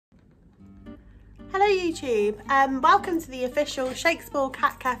Hello YouTube, welcome to the official Shakespeare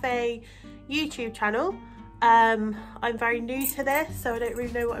Cat Cafe YouTube channel. I'm very new to this, so I don't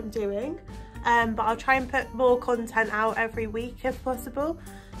really know what I'm doing, but I'll try and put more content out every week if possible.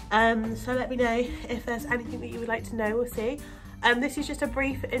 So let me know if there's anything that you would like to know or see. This is just a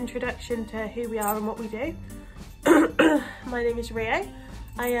brief introduction to who we are and what we do. My name is Rio.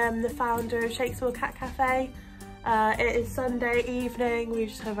 I am the founder of Shakespeare Cat Cafe. It is Sunday evening, we've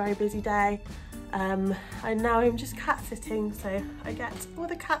just had a very busy day. And now I'm just cat sitting, so I get all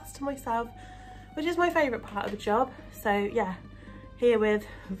the cats to myself, which is my favourite part of the job. So yeah, here with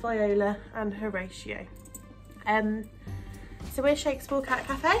Viola and Horatio. So we're Shakespeare Cat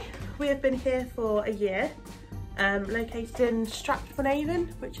Cafe. We have been here for a year, located in Stratford-upon-Avon,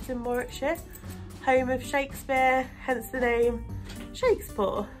 which is in Warwickshire, home of Shakespeare, hence the name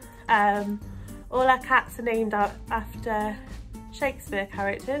Shakespeare. All our cats are named after Shakespeare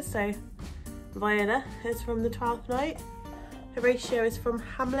characters, so Viola is from the 12th Night, Horatio is from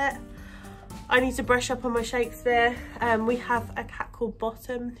Hamlet. I need to brush up on my Shakespeare. We have a cat called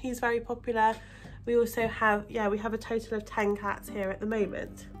Bottom, he's very popular. We also have, we have a total of 10 cats here at the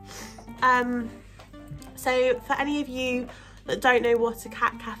moment. So for any of you that don't know what a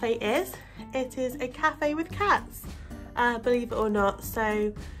cat cafe is, it is a cafe with cats, believe it or not.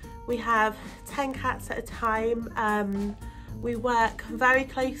 So we have 10 cats at a time. We work very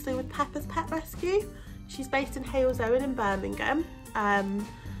closely with Pepper's Pet Rescue. She's based in Halesowen in Birmingham.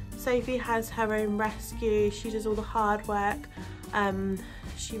 Sophie has her own rescue. She does all the hard work.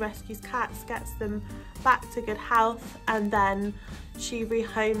 She rescues cats, gets them back to good health, and then she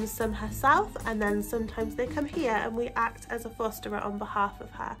rehomes some herself, and then sometimes they come here and we act as a fosterer on behalf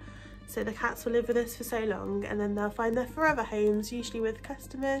of her. So the cats will live with us for so long, and then they'll find their forever homes, usually with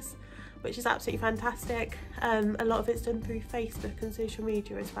customers, which is absolutely fantastic. A lot of it's done through Facebook and social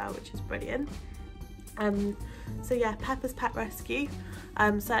media as well, which is brilliant. So yeah, Pepper's Pet Rescue,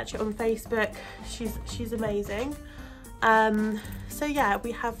 search it on Facebook, she's amazing. So yeah,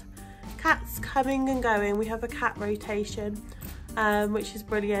 we have cats coming and going. We have a cat rotation, which is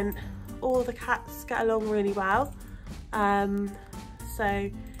brilliant. All the cats get along really well. So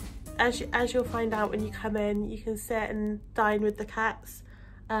as you'll find out when you come in, you can sit and dine with the cats.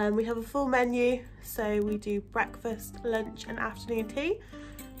 We have a full menu, so we do breakfast, lunch and afternoon tea.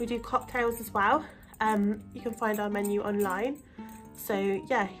 We do cocktails as well. You can find our menu online. So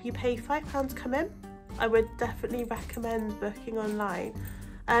yeah, you pay £5 to come in. I would definitely recommend booking online,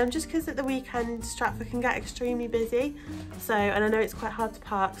 just because at the weekend Stratford can get extremely busy, so, and I know it's quite hard to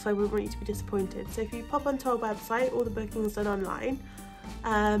park, so I wouldn't want you to be disappointed. So if you pop onto our website, all the bookings done online,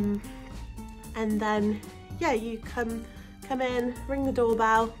 and then yeah, you come in, ring the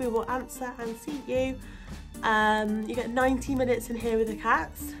doorbell, we will answer and seat you. You get 90 minutes in here with the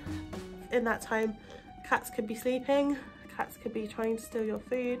cats. In that time, cats could be sleeping, cats could be trying to steal your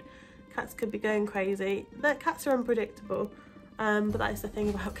food, cats could be going crazy. The cats are unpredictable, but that is the thing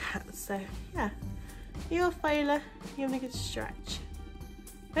about cats. So yeah, you're Viola, you have a good stretch.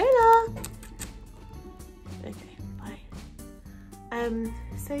 Viola! Okay, bye.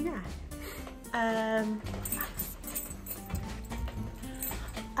 So yeah,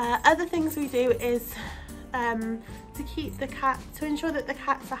 other things we do is to ensure that the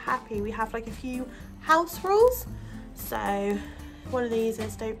cats are happy, we have like a few house rules. So one of these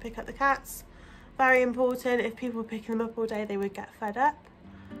is don't pick up the cats. Very important. If people were picking them up all day, they would get fed up.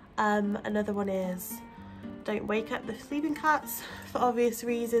 Another one is don't wake up the sleeping cats for obvious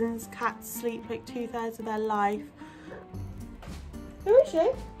reasons. Cats sleep like 2/3 of their life. Who is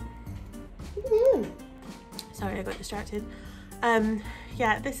she? Sorry, I got distracted.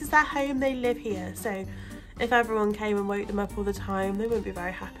 Yeah, this is their home, they live here. So if everyone came and woke them up all the time, they wouldn't be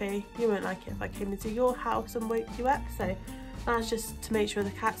very happy. You wouldn't like it if I came into your house and woke you up. So that's just to make sure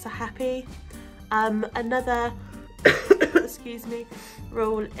the cats are happy. Another excuse me,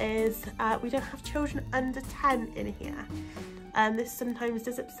 rule is we don't have children under 10 in here. This sometimes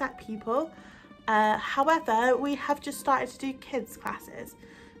does upset people. However, we have just started to do kids classes.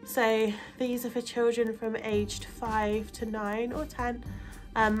 So these are for children from aged 5 to 9 or 10,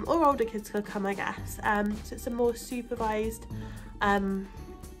 or older kids could come, I guess. So it's a more supervised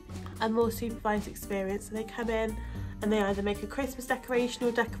experience. So they come in and they either make a Christmas decoration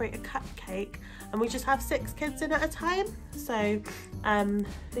or decorate a cupcake, and we just have 6 kids in at a time. So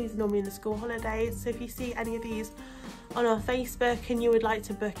these are normally in the school holidays. So if you see any of these on our Facebook and you would like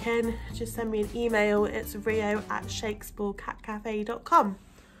to book in, just send me an email. It's rio@shakespearecatcafe.com.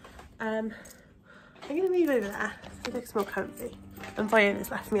 I'm going to move over there so it looks more comfy, and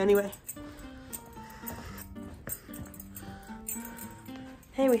Viola's left me anyway.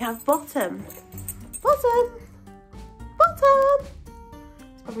 Here we have Bottom. Bottom! Bottom!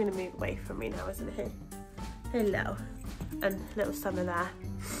 He's probably going to move away from me now, isn't he? Hello. And little Summer there.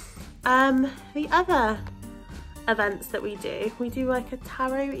 The other events that we do like a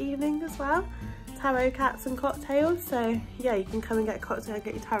tarot evening as well. Tarot cats and cocktails. So yeah, you can come and get a cocktail and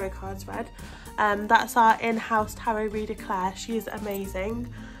get your tarot cards read. That's our in-house tarot reader Claire. She is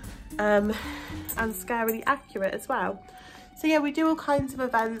amazing. And scarily accurate as well. So yeah, we do all kinds of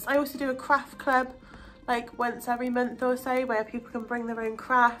events. I also do a craft club like once every month or so, where people can bring their own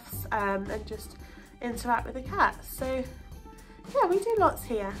crafts and just interact with the cats. So yeah, we do lots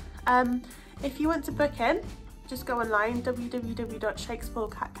here. If you want to book in, just go online,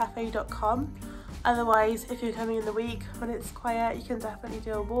 www.shakespearecatcafe.com. Otherwise, if you're coming in the week when it's quiet, you can definitely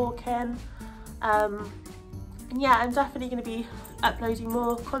do a walk-in. And yeah, I'm definitely going to be uploading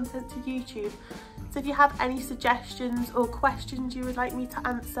more content to YouTube. So if you have any suggestions or questions you would like me to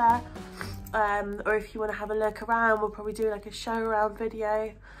answer, or if you want to have a look around, we'll probably do like a show around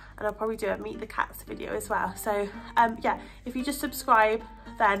video, and I'll probably do a meet the cats video as well. So yeah, if you just subscribe,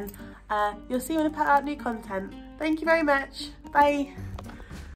 then you'll see when I put out new content. Thank you very much. Bye.